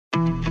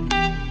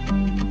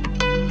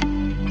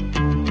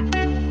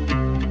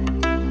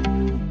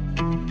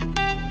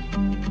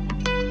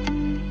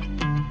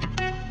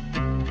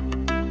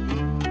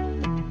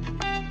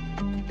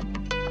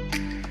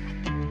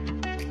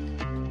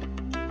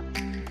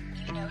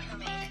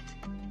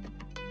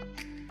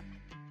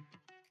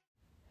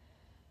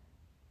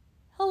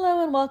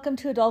and welcome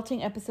to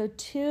Adulting Episode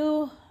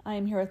 2.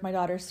 I'm here with my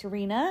daughter,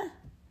 Serena.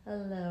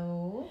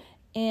 Hello.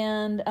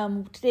 And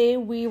today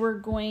we were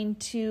going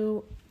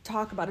to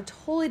talk about a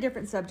totally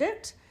different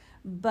subject,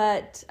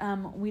 but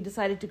we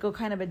decided to go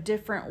kind of a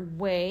different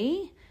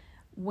way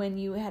when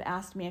you had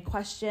asked me a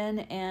question,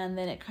 and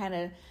then it kind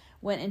of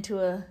went into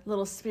a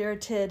little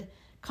spirited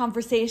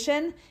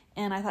conversation,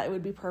 and I thought it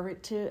would be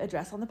perfect to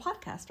address on the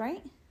podcast,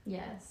 right?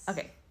 Yes.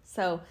 Okay,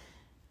 so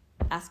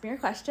ask me your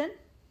question.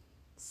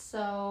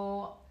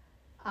 So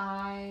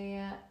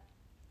I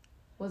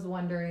was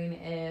wondering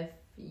if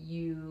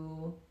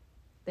you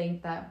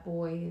think that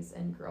boys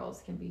and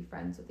girls can be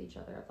friends with each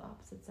other of the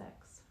opposite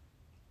sex.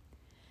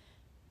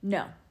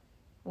 No.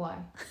 Why?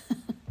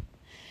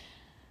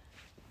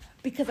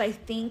 Because I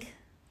think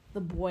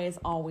the boy is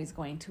always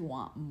going to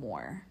want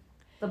more.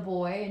 The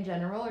boy in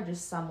general, or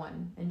just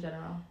someone in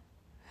general?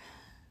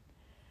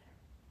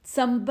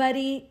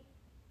 Somebody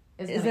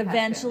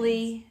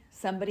eventually,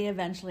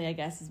 I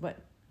guess, is what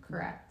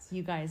correct,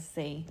 you guys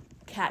say,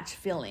 catch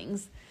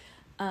feelings.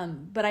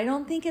 But I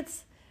don't think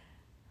it's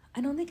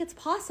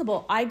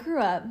possible. I grew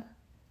up,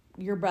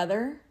 your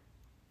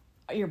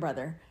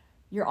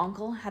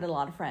uncle had a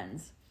lot of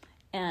friends,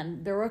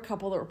 and there were a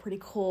couple that were pretty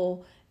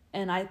cool,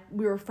 and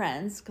we were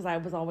friends because I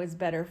was always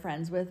better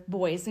friends with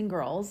boys and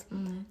girls.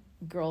 Mm-hmm.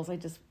 Girls I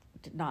just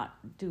did not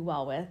do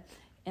well with,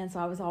 and so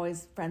I was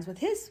always friends with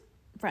his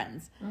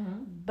friends.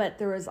 Mm-hmm. But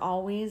there was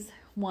always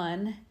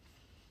one,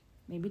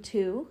 maybe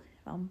two,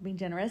 if I'm being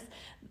generous,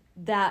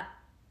 that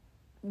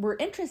were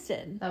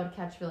interested. That would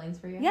catch feelings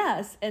for you?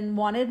 Yes, and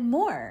wanted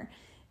more.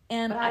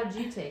 And but how did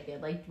you take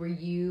it? Like, did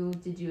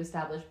you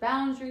establish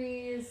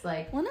boundaries?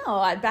 Like, well,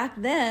 no, back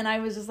then I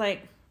was just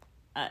like,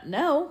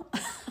 no.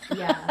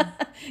 Yeah.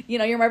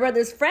 You're my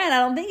brother's friend. I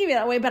don't think of you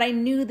that way, but I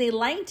knew they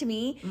liked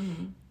me.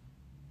 Mm-hmm.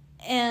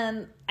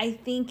 And I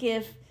think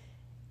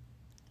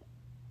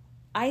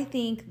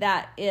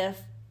that if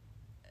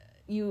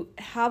you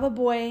have a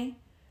boy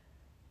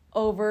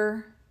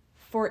over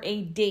for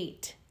a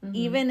date, mm-hmm.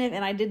 even if,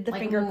 and I did the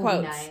like finger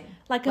quotes, night.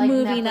 like a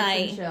movie Netflix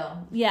night. And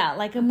chill. Yeah,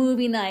 like a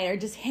movie night or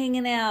just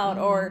hanging out,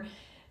 mm-hmm. or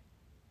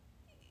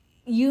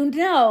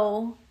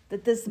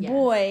that this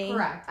boy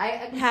correct. I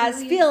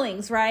has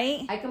feelings,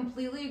 right? I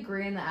completely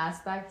agree in the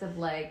aspect of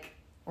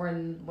or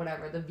in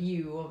whatever, the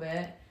view of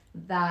it,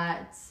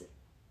 that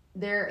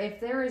if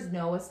there is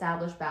no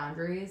established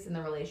boundaries in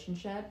the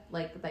relationship,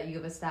 like that you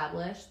have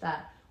established,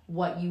 that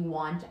what you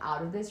want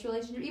out of this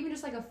relationship, even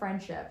just like a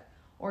friendship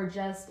or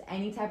just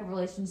any type of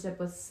relationship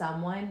with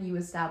someone, you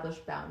establish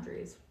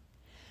boundaries.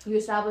 You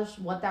establish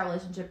what that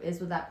relationship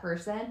is with that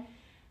person.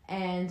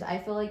 And I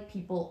feel like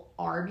people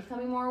are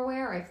becoming more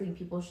aware. I think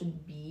people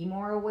should be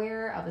more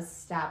aware of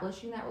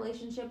establishing that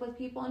relationship with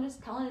people and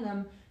just telling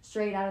them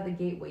straight out of the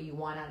gate what you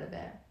want out of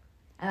it.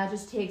 And that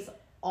just takes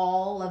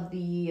all of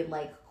the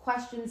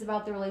questions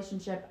about the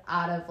relationship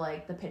out of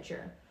the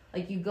picture.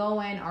 You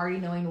go in already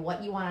knowing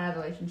what you want out of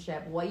the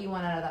relationship, what you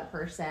want out of that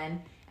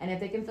person, and if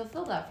they can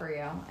fulfill that for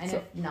you. And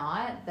if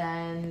not,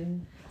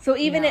 then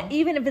even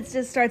if it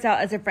just starts out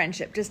as a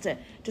friendship, just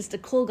a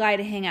cool guy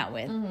to hang out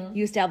with, mm-hmm.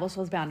 you establish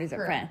those boundaries up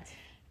front,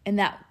 and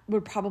that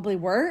would probably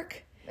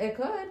work. It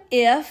could,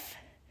 if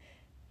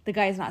the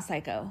guy's not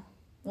psycho.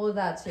 Well,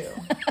 that too.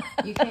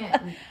 You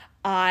can't.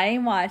 I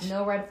watch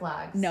no red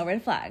flags. No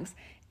red flags.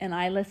 And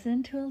I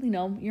listen to,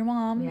 your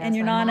mom, yes, and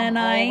your Nana and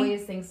I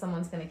always think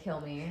someone's going to kill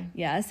me.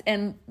 Yes,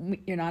 and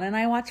your Nana and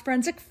I watch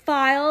Forensic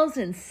Files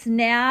and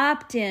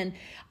Snapped and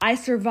I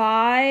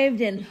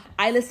Survived, and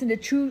I listen to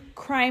true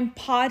crime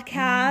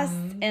podcasts,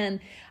 mm-hmm. and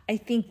I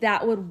think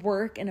that would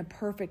work in a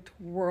perfect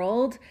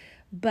world.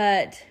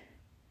 But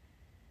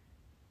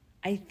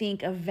I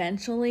think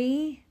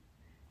eventually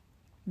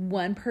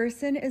one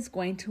person is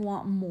going to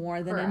want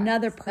more than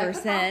another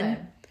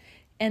person.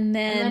 And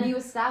then you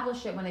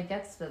establish it when it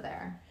gets to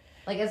there.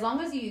 As long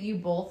as you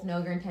both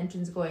know your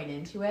intentions going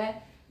into it,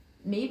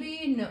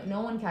 maybe no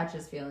one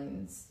catches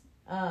feelings.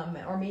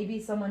 Or maybe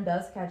someone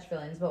does catch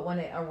feelings, but when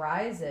it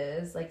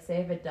arises, say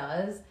if it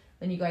does,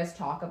 then you guys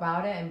talk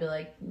about it and be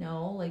like,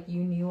 no,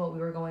 you knew what we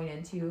were going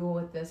into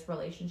with this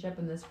relationship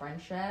and this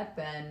friendship,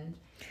 and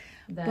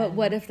then... But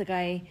what if the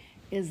guy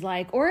is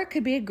or it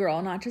could be a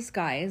girl, not just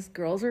guys.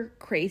 Girls are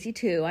crazy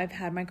too. I've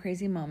had my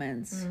crazy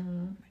moments. Mm-hmm.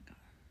 Oh my God.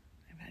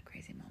 I've had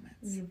crazy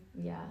moments.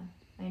 Yeah,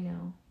 I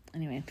know.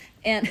 Anyway,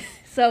 and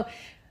so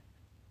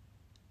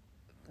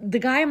the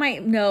guy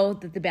might know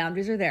that the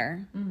boundaries are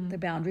there. Mm-hmm. The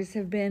boundaries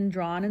have been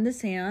drawn in the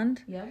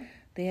sand. Yep.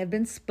 They have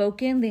been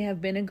spoken. They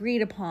have been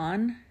agreed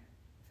upon.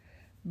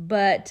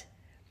 But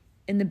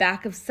in the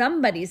back of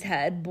somebody's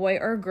head, boy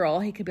or girl,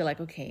 he could be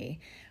okay,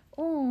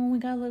 oh, we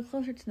got a little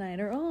closer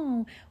tonight. Or,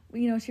 oh,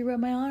 she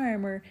rubbed my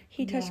arm. Or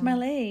he touched my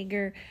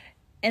leg.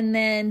 And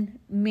then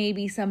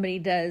maybe somebody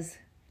does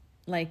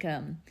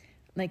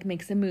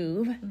makes a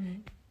move. Mm-hmm.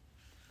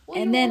 Well,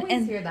 and you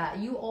always hear that.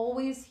 You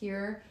always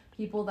hear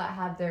people that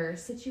have their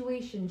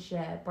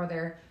situationship or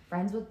they're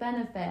friends with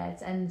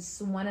benefits, and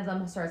one of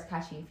them starts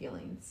catching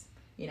feelings.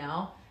 you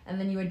know? And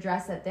then you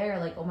address it there,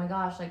 like, oh my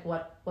gosh, like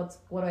what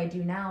do I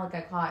do now? Like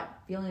I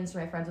caught feelings for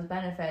my friends with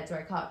benefits, or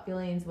I caught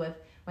feelings with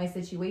my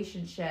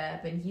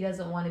situationship, and he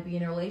doesn't want to be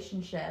in a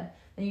relationship.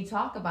 Then you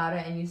talk about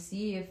it and you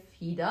see if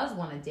he does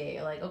want to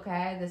date. Like,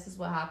 okay, this is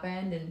what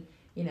happened, and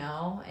you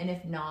know, and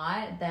if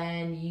not,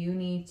 then you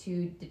need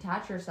to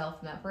detach yourself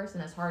from that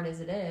person, as hard as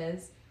it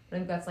is. I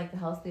think that's like the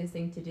healthiest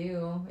thing to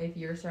do if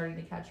you're starting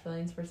to catch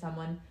feelings for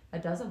someone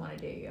that doesn't want to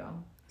date you.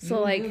 So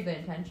you like knew the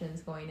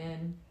intentions going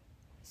in.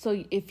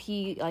 So if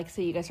he, like,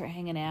 say you guys start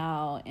hanging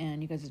out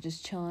and you guys are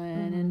just chilling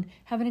Mm-hmm. and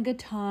having a good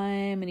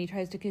time, and he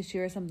tries to kiss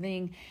you or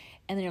something,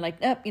 and then you're like,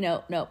 nope,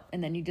 nope,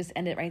 and then you just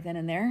end it right then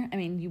and there. I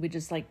mean, you would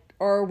just like,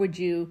 or would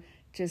you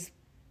just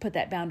put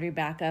that boundary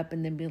back up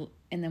and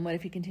then what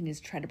if he continues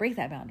to try to break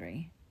that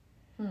boundary?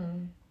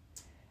 Then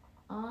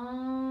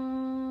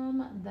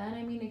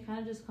I mean, it kind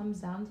of just comes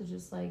down to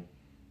just like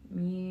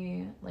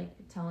me like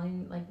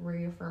telling, like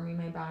reaffirming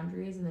my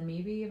boundaries, and then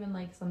maybe even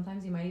like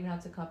sometimes you might even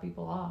have to cut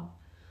people off.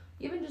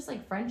 Even just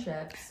like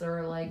friendships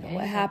or like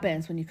What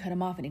happens when you cut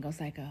him off and he goes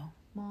psycho?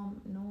 Mom,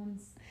 no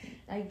one's.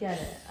 I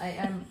get it.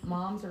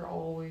 Moms are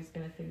always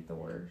gonna think the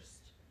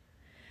worst.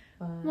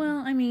 But Well,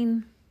 I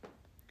mean,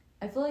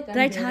 I feel like did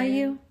I tell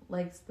you?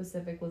 Like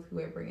specific with who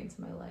I bring into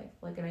my life.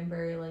 Like, and I'm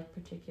very like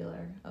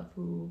particular of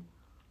who,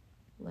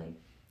 like,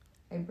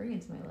 I bring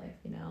into my life.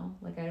 You know,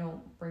 like I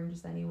don't bring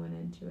just anyone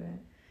into it.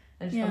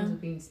 It just comes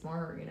with being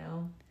smart. You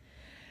know.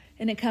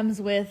 And it comes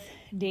with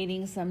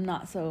dating some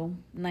not so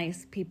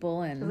nice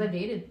people, and because I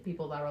dated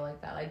people that were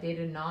like that. I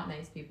dated not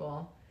nice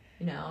people,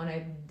 you know, and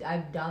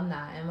I've done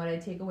that. And what I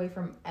take away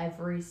from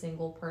every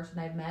single person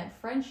I've met,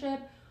 friendship,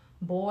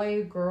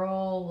 boy,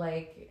 girl,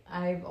 like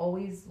I've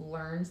always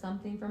learned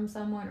something from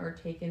someone or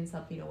taken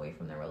something away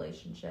from the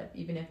relationship,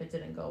 even if it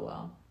didn't go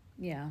well.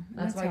 Yeah,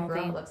 that's why I healthy.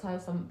 grow. That's how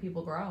some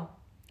people grow.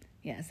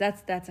 Yes,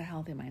 that's a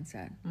healthy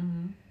mindset.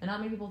 Mm-hmm. And not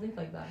many people think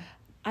like that.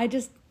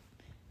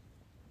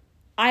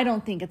 I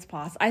don't think it's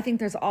possible. I think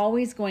there's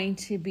always going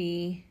to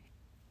be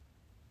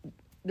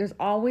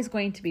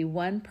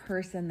one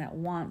person that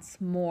wants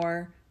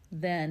more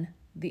than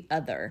the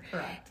other.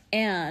 Correct.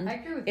 And I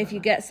agree with if that. you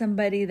get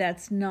somebody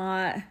that's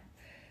not,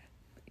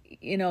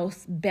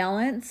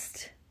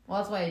 balanced. Well,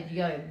 that's why you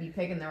gotta be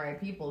picking the right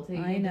people too.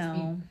 You I can't know. just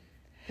be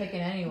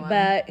picking anyone.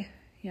 But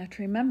you have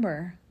to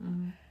remember,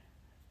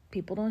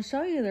 people don't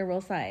show you their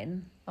real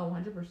side. Oh,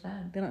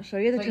 100%. They don't show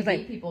you the truth. truth. So you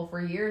date people for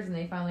years and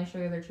they finally show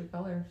you their true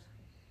colors.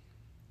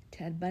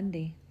 Ted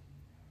Bundy.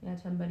 Yeah,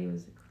 Ted Bundy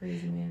was a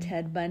crazy man.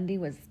 Ted Bundy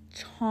was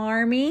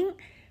charming.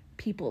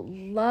 People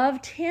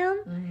loved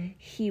him. Mm-hmm.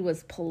 He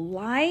was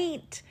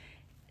polite.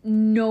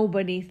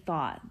 Nobody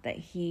thought that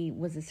he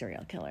was a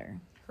serial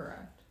killer.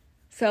 Correct.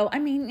 So, I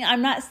mean,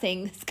 I'm not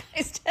saying this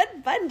guy's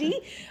Ted Bundy,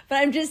 but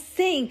I'm just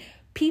saying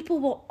people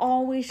will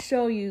always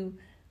show you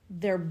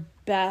their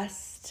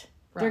best.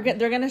 Right.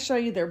 They're going to show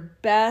you their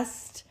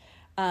best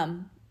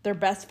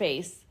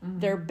face,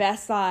 their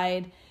best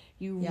side.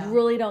 You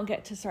really don't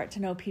get to start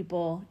to know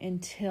people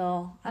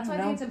until... That's why I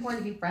think it's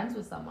important to be friends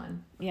with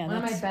someone. Yeah, one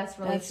of my best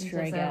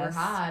relationships I ever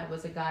had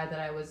was a guy that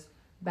I was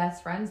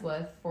best friends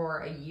with for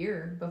a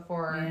year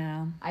before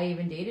I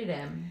even dated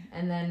him.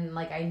 And then,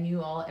 like, I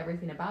knew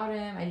everything about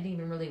him. I didn't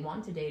even really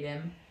want to date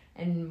him.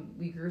 And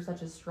we grew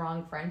such a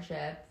strong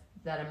friendship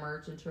that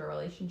emerged into a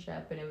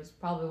relationship. And it was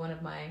probably one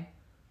of my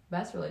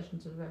best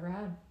relationships I've ever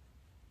had.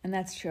 And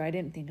that's true. I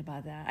didn't think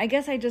about that. I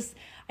guess I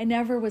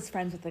never was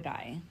friends with the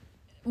guy.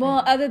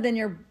 Well, other than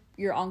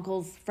your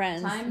uncle's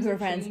friends Times who are were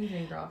friends.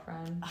 changing,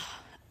 girlfriend.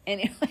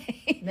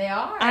 Anyway. They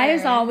are. I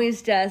was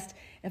always just,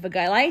 if a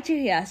guy liked you,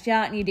 he asked you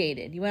out and you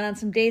dated. You went on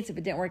some dates. If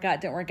it didn't work out,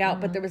 it didn't work out.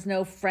 But there was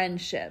no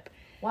friendship.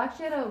 Well,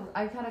 actually,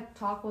 I had a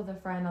talk with a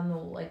friend on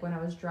when I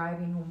was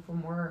driving home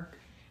from work.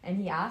 And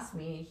he asked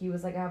me, he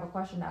was like, I have a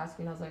question to ask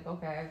you. And I was like,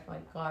 okay.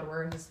 Like, God,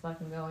 where is this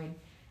fucking going?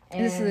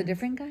 And this is a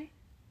different guy?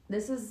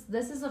 This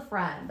is a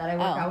friend that I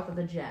work out with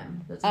at the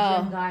gym. That's a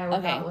gym guy I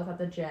work out with at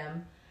the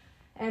gym.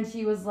 And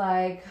she was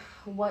like,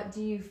 what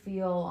do you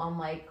feel on,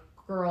 like,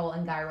 girl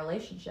and guy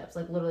relationships?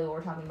 Like, literally what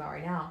we're talking about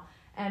right now.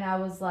 And I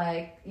was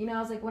like, when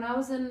I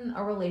was in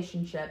a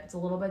relationship, it's a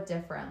little bit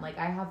different. Like,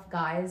 I have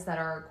guys that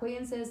are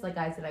acquaintances, like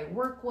guys that I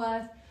work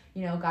with,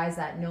 guys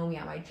that know me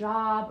at my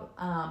job.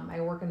 I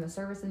work in the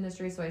service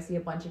industry, so I see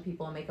a bunch of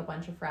people and make a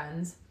bunch of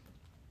friends.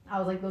 I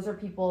was like, those are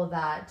people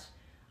that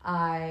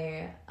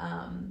I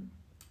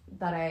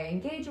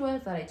engage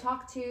with, that I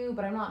talk to,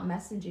 but I'm not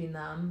messaging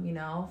them,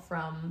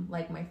 from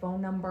like my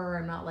phone number.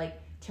 I'm not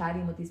like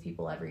chatting with these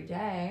people every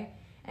day.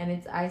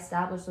 And I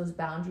establish those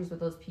boundaries with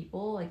those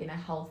people like in a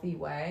healthy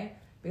way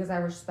because I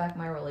respect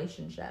my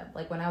relationship.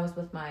 Like when I was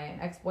with my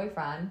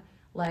ex-boyfriend,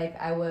 like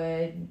I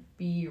would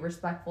be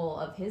respectful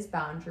of his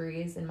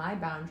boundaries and my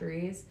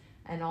boundaries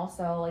and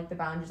also like the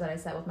boundaries that I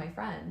set with my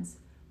friends.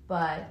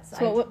 But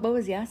so what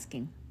was he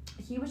asking?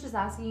 He was just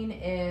asking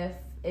if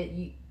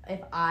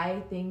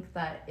I think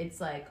that it's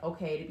like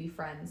okay to be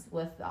friends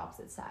with the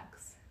opposite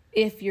sex.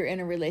 If you're in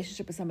a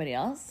relationship with somebody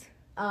else?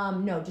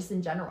 No, just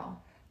in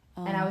general.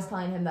 And I was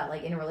telling him that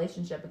like in a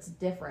relationship it's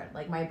different.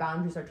 Like my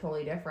boundaries are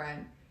totally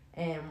different.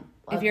 And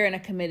if you're in a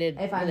committed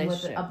if I'm with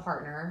relationship. a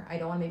partner, I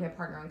don't want to make my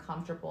partner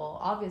uncomfortable.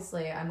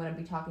 Obviously, I'm going to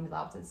be talking to the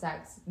opposite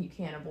sex. You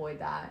can't avoid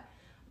that.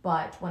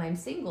 But when I'm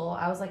single,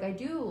 I was like, I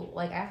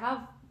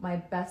have my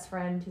best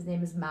friend. His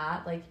name is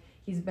Matt. Like,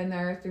 he's been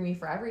there through me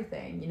for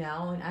everything, you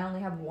know? And I only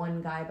have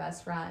one guy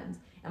best friend.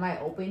 Am I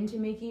open to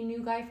making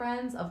new guy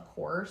friends? Of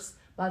course.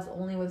 But that's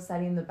only with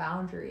setting the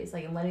boundaries,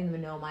 like, and letting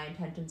them know my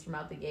intentions from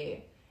out the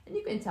gate. And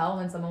you can tell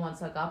when someone wants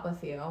to hook up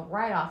with you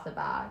right off the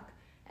bat.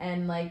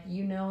 And, like,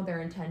 you know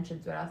their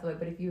intentions right off the way.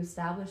 But if you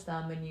establish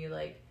them and you,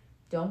 like,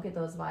 don't get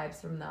those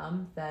vibes from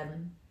them,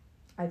 then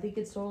I think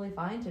it's totally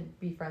fine to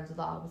be friends with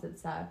the opposite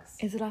sex.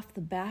 Is it off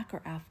the back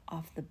or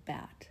off the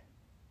bat?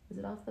 Is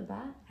it off the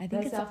bat? I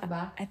think it's off the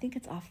bat. I think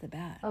it's off the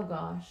bat. Oh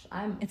gosh,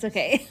 It's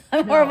okay.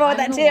 I'm horrible with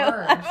that too.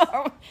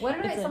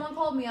 What did someone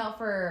called me out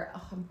for?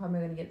 Oh, I'm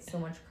probably gonna get so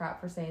much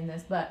crap for saying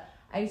this, but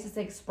I used to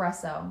say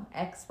espresso,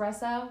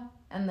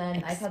 and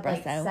then I've had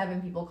like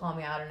 7 people call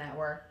me out on at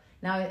work.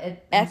 Now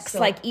X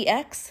like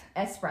EX?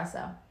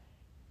 Espresso.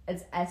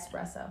 It's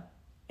espresso.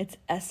 It's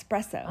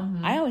espresso.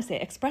 Mm-hmm. I always say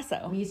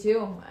espresso. Me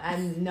too.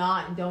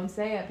 Don't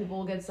say it. People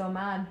will get so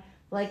mad.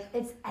 Like,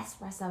 it's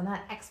espresso,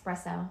 not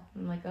espresso.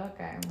 I'm like,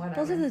 okay, whatever.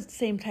 Those are the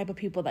same type of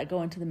people that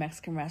go into the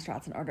Mexican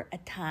restaurants and order a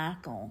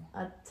taco.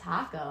 A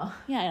taco?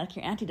 Yeah, like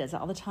your auntie does it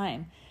all the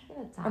time.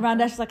 A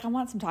Around us, she's like, I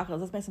want some tacos.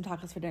 Let's make some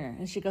tacos for dinner.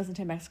 And she goes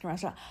into a Mexican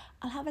restaurant.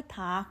 I'll have a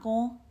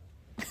taco.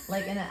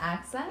 Like in an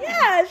accent?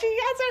 Yeah,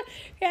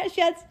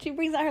 she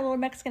brings out her little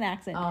Mexican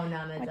accent. Oh,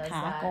 Nana does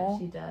that.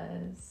 She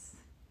does.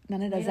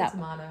 Nana does that.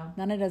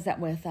 Nana does that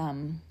with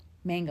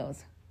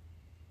mangoes.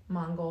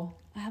 Mango.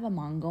 I have a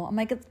mango. I'm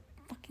like, it's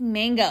fucking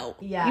mango.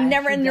 Yeah. You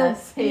never in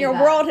your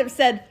world have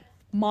said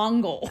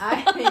Mongol.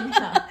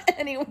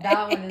 Anyway.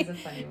 That one is a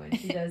funny one.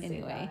 She does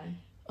say that.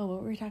 Oh,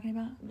 what were we talking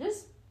about?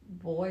 Just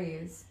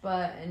boys,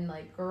 and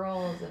like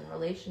girls and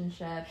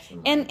relationships.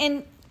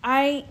 And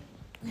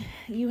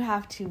you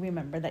have to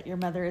remember that your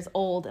mother is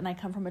old, and I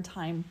come from a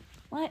time.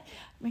 What?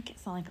 Make it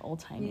sound like old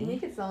timey. You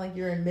make it sound like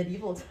you're in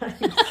medieval times.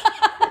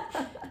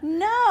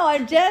 No,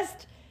 I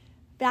just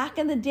back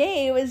in the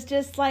day, it was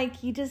just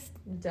like you just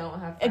don't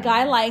have friends. A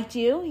guy liked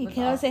you. He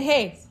came out and say,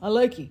 "Hey, I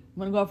like you.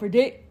 Want to go out for a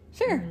date?"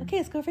 Sure. Mm-hmm. Okay,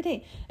 let's go for a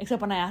date.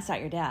 Except when I asked out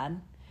your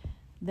dad,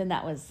 then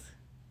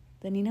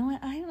you know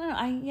what? I don't know.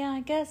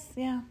 I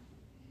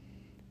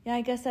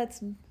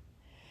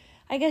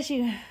guess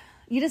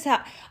you just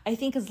have, I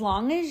think as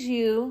long as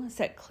you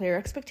set clear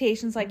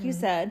expectations, like you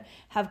said,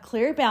 have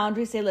clear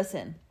boundaries, say,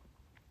 listen,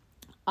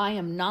 I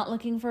am not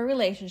looking for a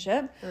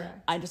relationship.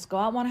 Correct. I just go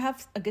out, want to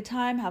have a good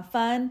time, have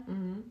fun.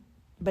 Mm-hmm.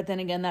 But then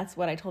again, that's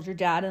what I told your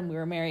dad, and we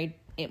were married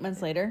 8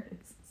 months later.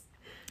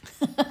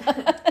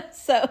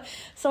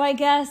 So I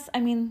guess, I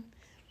mean,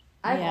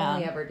 I've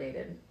only ever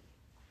dated.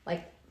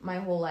 Like, my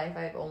whole life,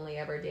 I've only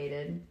ever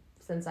dated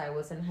since I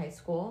was in high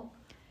school.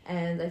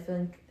 And I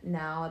think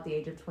now at the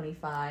age of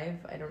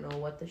 25, I don't know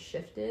what the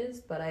shift is,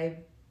 but I've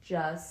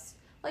just,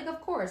 like, of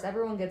course,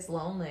 everyone gets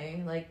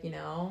lonely, like, you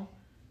know,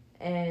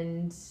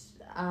 and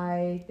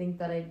I think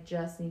that I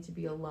just need to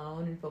be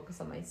alone and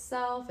focus on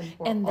myself.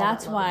 And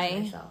that's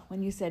why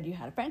when you said you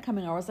had a friend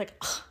coming over, I was like,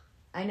 oh,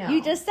 I know.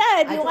 You just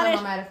said I told my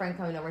mom I had a friend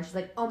coming over, and she's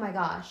like, oh my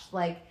gosh,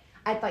 like,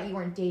 I thought you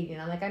weren't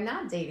dating. I'm like, I'm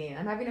not dating.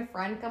 I'm having a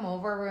friend come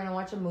over. We're going to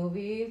watch a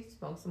movie,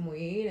 smoke some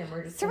weed, and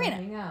we're just going to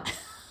hang out.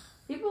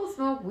 People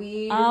smoke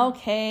weed.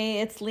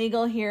 Okay, it's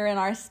legal here in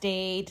our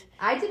state.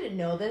 I didn't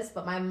know this,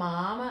 but my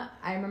mom,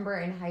 I remember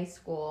in high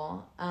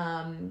school,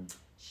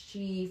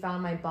 she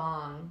found my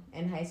bong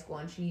in high school,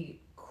 and she,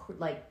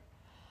 like,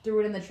 threw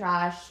it in the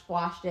trash,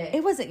 squashed it.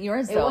 It wasn't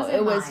yours, though.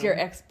 It was your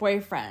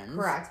ex-boyfriend's.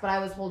 Correct, but I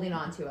was holding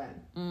on to it.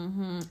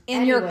 Mm-hmm.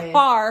 In your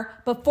car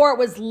before it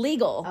was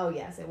legal. Oh,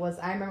 yes, it was.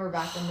 I remember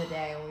back in the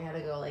day when we had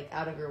to go, like,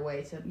 out of your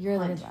way to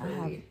hunt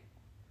for weed.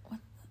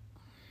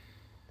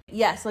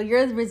 Yeah, so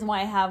you're the reason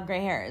why I have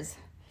gray hairs.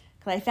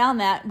 Because I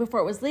found that before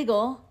it was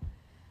legal.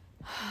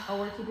 Oh,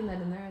 we're keeping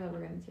that in there, that we're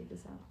going to take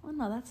this out? Well,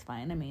 no, that's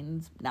fine. I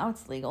mean, now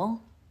it's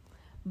legal.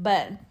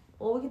 But...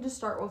 Well, we can just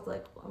start with,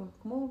 like,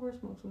 come over,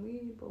 smoke some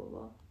weed, blah, blah,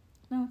 blah.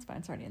 No, it's fine.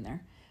 It's already in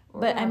there.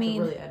 But I mean...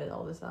 to really edit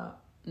all this out.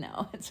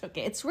 No, it's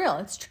okay. It's real.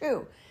 It's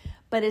true.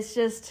 But it's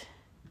just...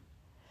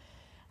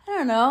 I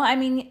don't know. I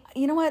mean,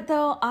 you know what,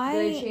 though? Did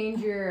I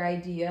change your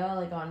idea,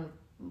 like, on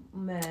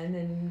men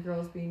and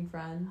girls being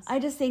friends? I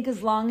just think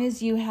as long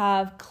as you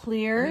have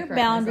clear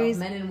boundaries...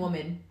 Men and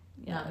women,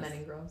 not men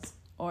and girls.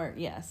 Or,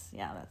 yes.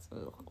 Yeah, that's...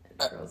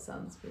 Girls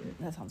sounds weird.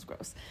 That sounds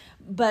gross.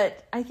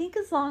 But I think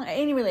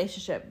any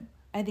relationship...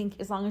 I think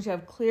as long as you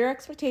have clear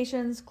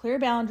expectations, clear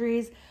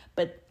boundaries,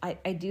 but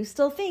I do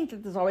still think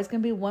that there's always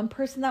going to be one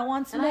person that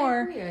wants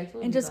more. I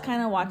agree. And just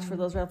kind of watch for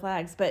those red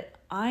flags. But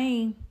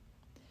I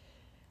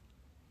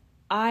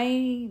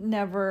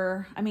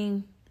never, I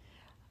mean,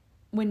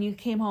 when you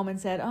came home and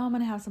said, oh, I'm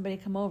going to have somebody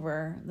come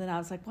over, then I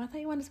was like, well, I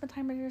thought you wanted to spend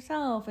time with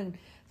yourself and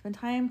spend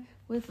time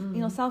with,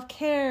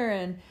 self-care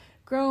and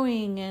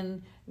growing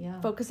and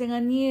focusing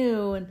on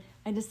you. And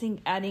I just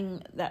think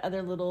adding that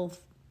other little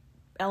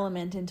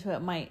element into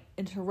it might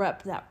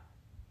interrupt that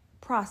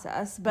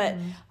process, but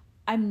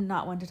I'm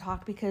not one to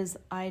talk because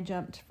I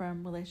jumped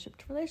from relationship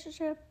to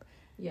relationship.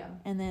 Yeah.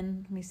 And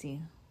then, let me see,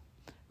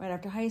 right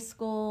after high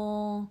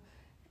school,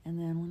 and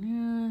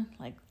then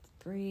like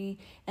 3,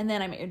 and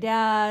then I met your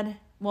dad.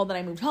 Well, then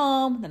I moved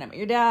home, then I met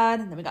your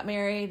dad, and then we got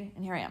married,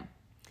 and here I am.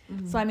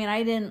 Mm-hmm. So, I mean,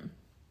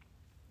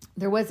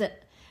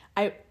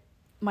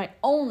 my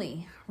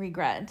only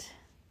regret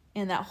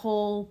in that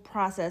whole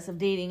process of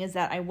dating is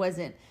that I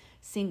wasn't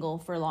single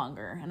for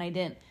longer, and I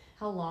didn't.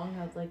 How long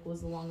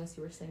was the longest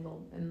you were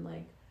single? And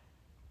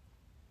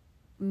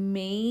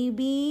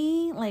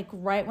maybe like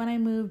right when I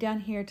moved down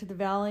here to the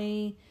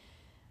valley,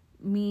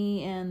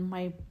 me and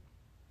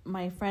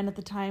my friend at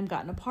the time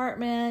got an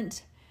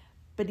apartment,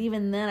 but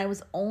even then I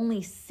was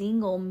only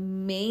single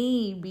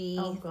maybe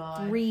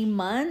 3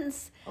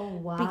 months. Oh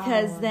wow.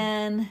 Because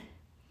then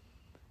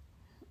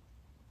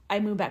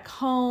I moved back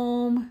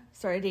home,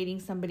 started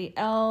dating somebody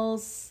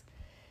else,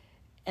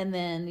 and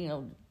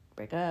then,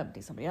 break up,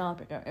 date somebody else,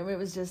 break up. It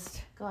was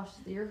just... Gosh,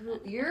 you're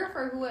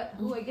for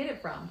who I get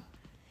it from.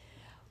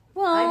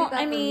 Well,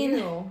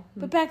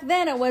 but back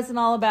then it wasn't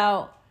all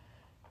about...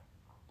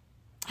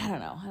 I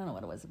don't know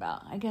what it was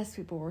about. I guess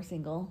people were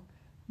single,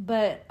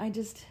 but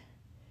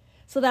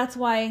so that's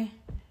why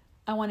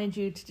I wanted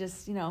you to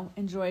just,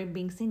 enjoy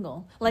being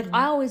single. Like,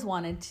 I always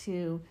wanted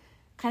to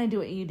kind of do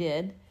what you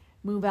did,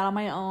 move out on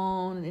my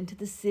own into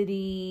the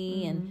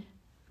city and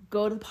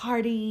go to the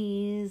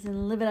parties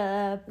and live it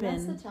up.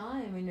 That's the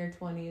time in your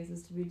 20s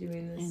is to be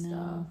doing this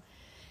stuff.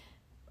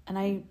 And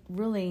I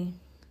really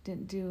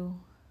didn't do...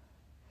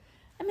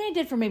 I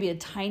did for maybe a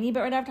tiny bit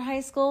right after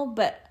high school,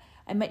 but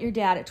I met your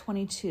dad at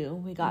 22.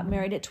 We got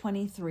married at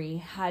 23,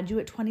 had you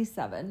at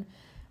 27.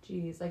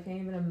 Jeez, I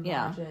can't even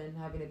imagine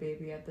having a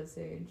baby at this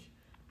age.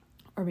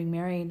 Or being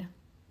married.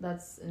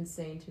 That's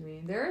insane to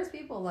me. There's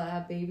people that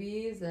have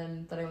babies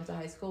and that I went to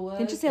high school with.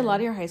 Didn't you say a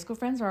lot of your high school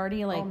friends are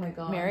already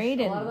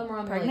married and a lot of them are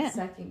on pregnant?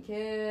 their second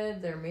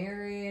kid. They're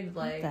married.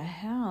 What the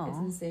hell? It's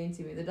insane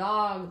to me. The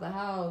dog, the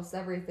house,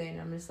 everything.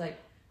 I'm just like,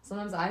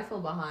 sometimes I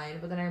feel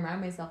behind, but then I remind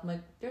myself, I'm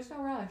like, there's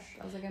no rush.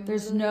 I was like,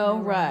 there's no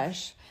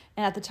rush.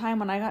 And at the time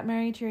when I got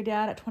married to your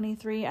dad at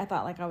 23, I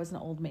thought like I was an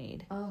old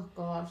maid. Oh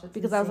gosh, that's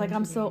because I was like,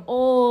 I'm so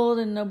old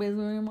and nobody's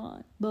wearing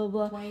mine. Blah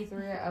blah.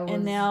 23, I was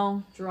and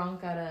now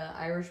drunk at an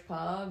Irish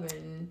pub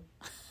and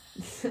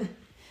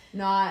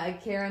not a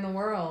care in the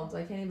world.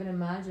 I can't even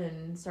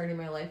imagine starting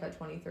my life at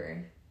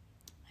 23.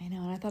 I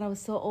know, and I thought I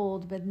was so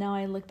old, but now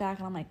I look back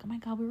and I'm like, oh my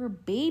God, we were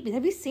babies.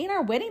 Have you seen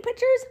our wedding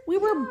pictures? We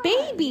were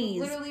babies.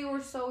 You literally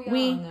were so young.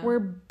 We were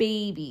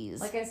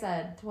babies. Like I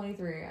said,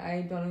 23.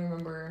 I don't even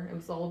remember. It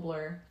was all a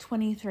blur.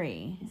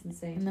 23. It's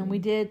insane. And then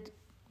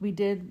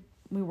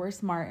we were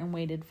smart and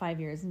waited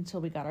 5 years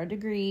until we got our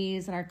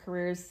degrees and our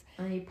careers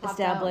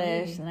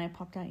established. And I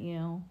popped out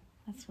you.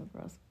 That's so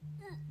gross.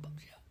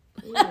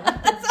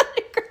 That's so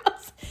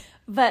gross.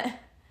 But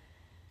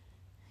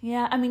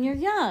yeah, you're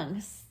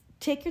young.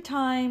 Take your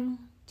time.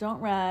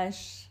 Don't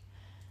rush.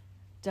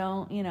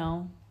 Don't,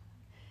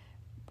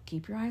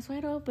 keep your eyes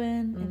wide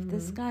open. If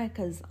this guy,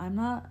 because I'm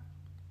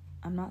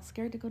not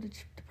scared to go to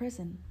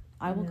prison.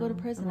 I will go to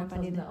prison if I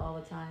need to. All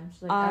the time.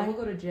 She's like, I will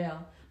go to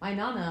jail. My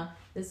nana,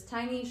 this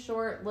tiny,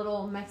 short,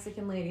 little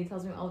Mexican lady,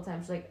 tells me all the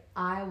time. She's like,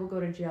 I will go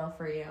to jail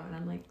for you, and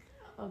I'm like,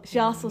 okay. She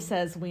also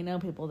says, we know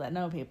people that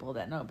know people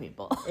that know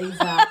people.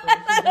 Exactly.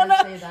 She does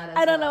say that as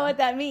I don't know what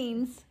that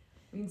means.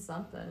 It means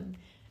something.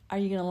 Are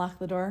you gonna lock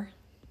the door?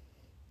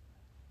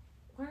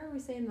 Why are we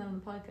saying that on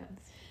the podcast?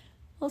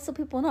 Well, so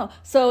people know.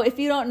 So if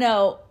you don't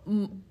know,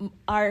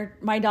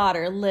 my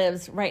daughter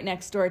lives right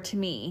next door to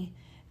me,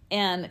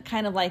 and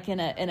kind of like in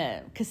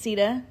a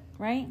casita,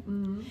 right?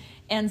 Mm-hmm.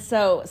 And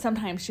so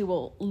sometimes she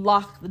will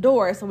lock the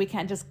door so we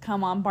can't just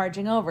come on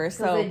barging over.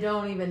 So they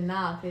don't even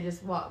knock; they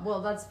just walk.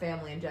 Well, that's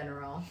family in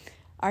general.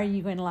 Are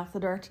you going to lock the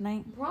door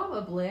tonight?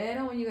 Probably. I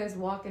don't want you guys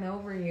walking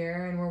over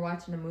here and we're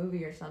watching a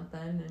movie or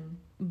something.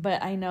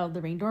 But I know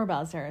the Ring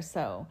doorbell's there,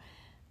 so.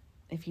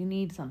 If you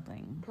need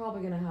something.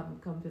 Probably going to have them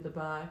come through the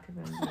back, if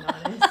I'm being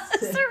honest.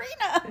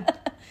 Serena!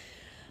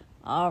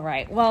 All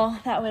right. Well,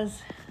 that was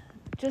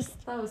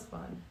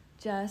fun.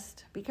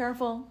 Just be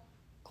careful.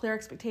 Clear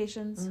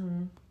expectations.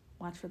 Mm-hmm.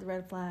 Watch for the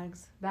red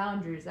flags.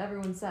 Boundaries.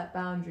 Everyone set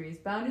boundaries.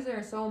 Boundaries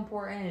are so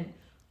important.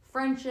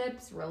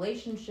 Friendships,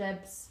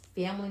 relationships,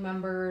 family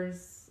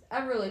members.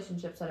 Every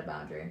relationship set a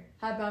boundary.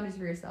 Have boundaries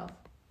for yourself.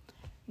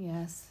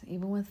 Yes.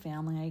 Even with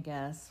family, I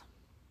guess.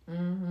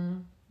 Mm-hmm.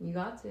 You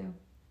got to.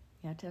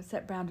 You have to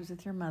set boundaries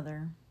with your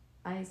mother.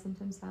 I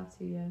sometimes have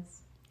to,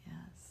 yes.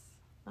 Yes.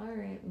 All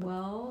right.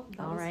 Well,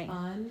 that was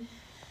fun.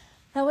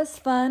 That was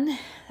fun.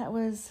 That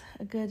was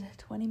a good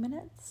 20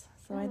 minutes.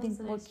 So I think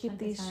we'll keep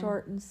these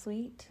short and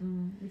sweet.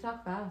 We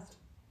talk fast.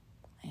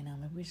 I know.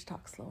 Maybe we should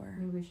talk slower.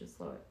 Maybe we should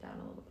slow it down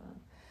a little bit.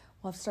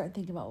 We'll have to start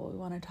thinking about what we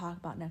want to talk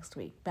about next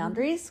week.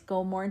 Boundaries?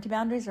 Go more into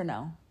boundaries or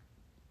no?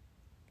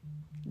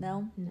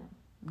 No? No.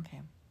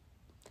 Okay.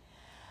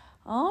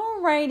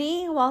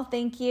 Alrighty, well,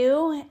 thank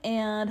you,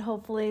 and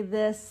hopefully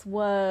this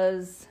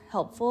was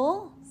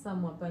helpful.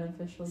 Somewhat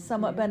beneficial.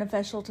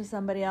 Beneficial to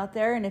somebody out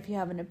there, and if you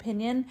have an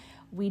opinion,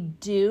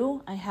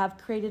 I have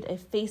created a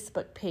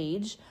Facebook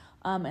page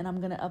And I'm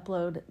going to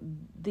upload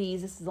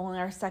these. This is only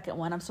our second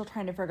one. I'm still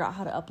trying to figure out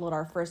how to upload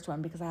our first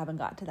one because I haven't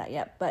got to that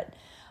yet. But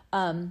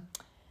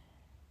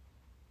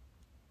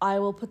I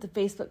will put the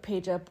Facebook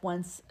page up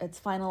once it's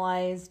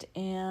finalized,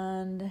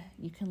 and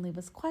you can leave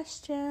us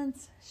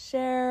questions,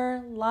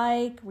 share,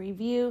 like,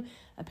 review.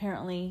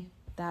 Apparently,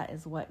 that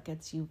is what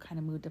gets you kind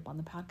of moved up on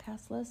the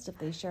podcast list if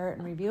they share it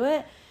and review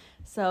it.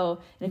 So,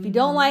 and if you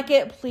don't like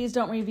it, please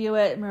don't review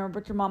it. Remember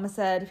what your mama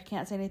said: if you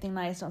can't say anything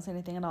nice, don't say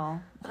anything at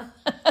all.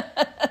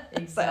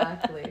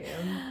 Exactly.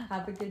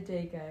 Have a good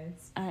day,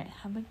 guys. All right,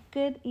 have a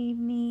good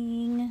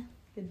evening.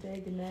 Good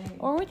day, good night.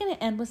 Or are we going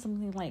to end with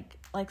something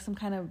like some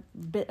kind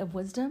of bit of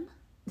wisdom?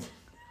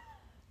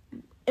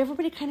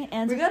 Everybody kind of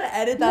ends. We gotta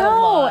edit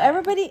that.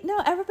 Everybody.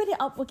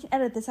 We can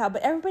edit this out.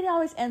 But everybody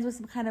always ends with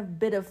some kind of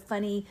bit of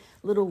funny,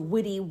 little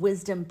witty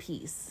wisdom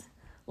piece.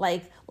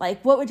 Like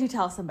what would you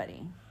tell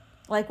somebody?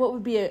 Like, what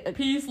would be a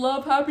peace,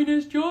 love,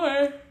 happiness,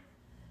 joy.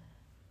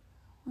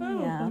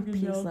 Yeah,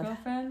 peace, love.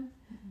 Girlfriend.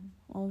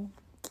 Well,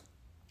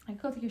 I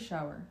go take a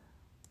shower.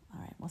 All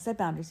right. Well, set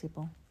boundaries,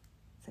 people.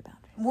 Set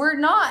boundaries. We're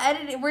not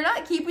editing. We're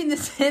not keeping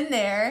this in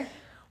there.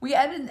 We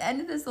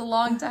ended this a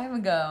long time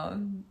ago.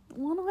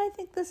 Well, no, I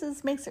think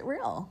this makes it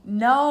real.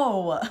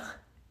 No.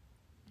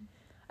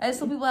 I just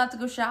told people have to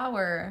go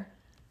shower.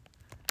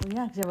 Well,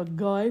 yeah, because you have a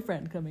guy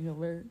friend coming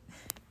over.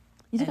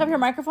 You took off your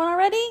microphone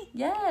already?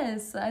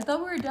 Yes. I thought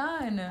we were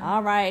done.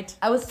 All right.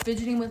 I was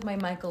fidgeting with my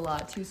mic a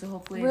lot, too, so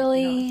hopefully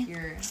really? you don't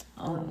hear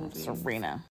all the movie. Serena.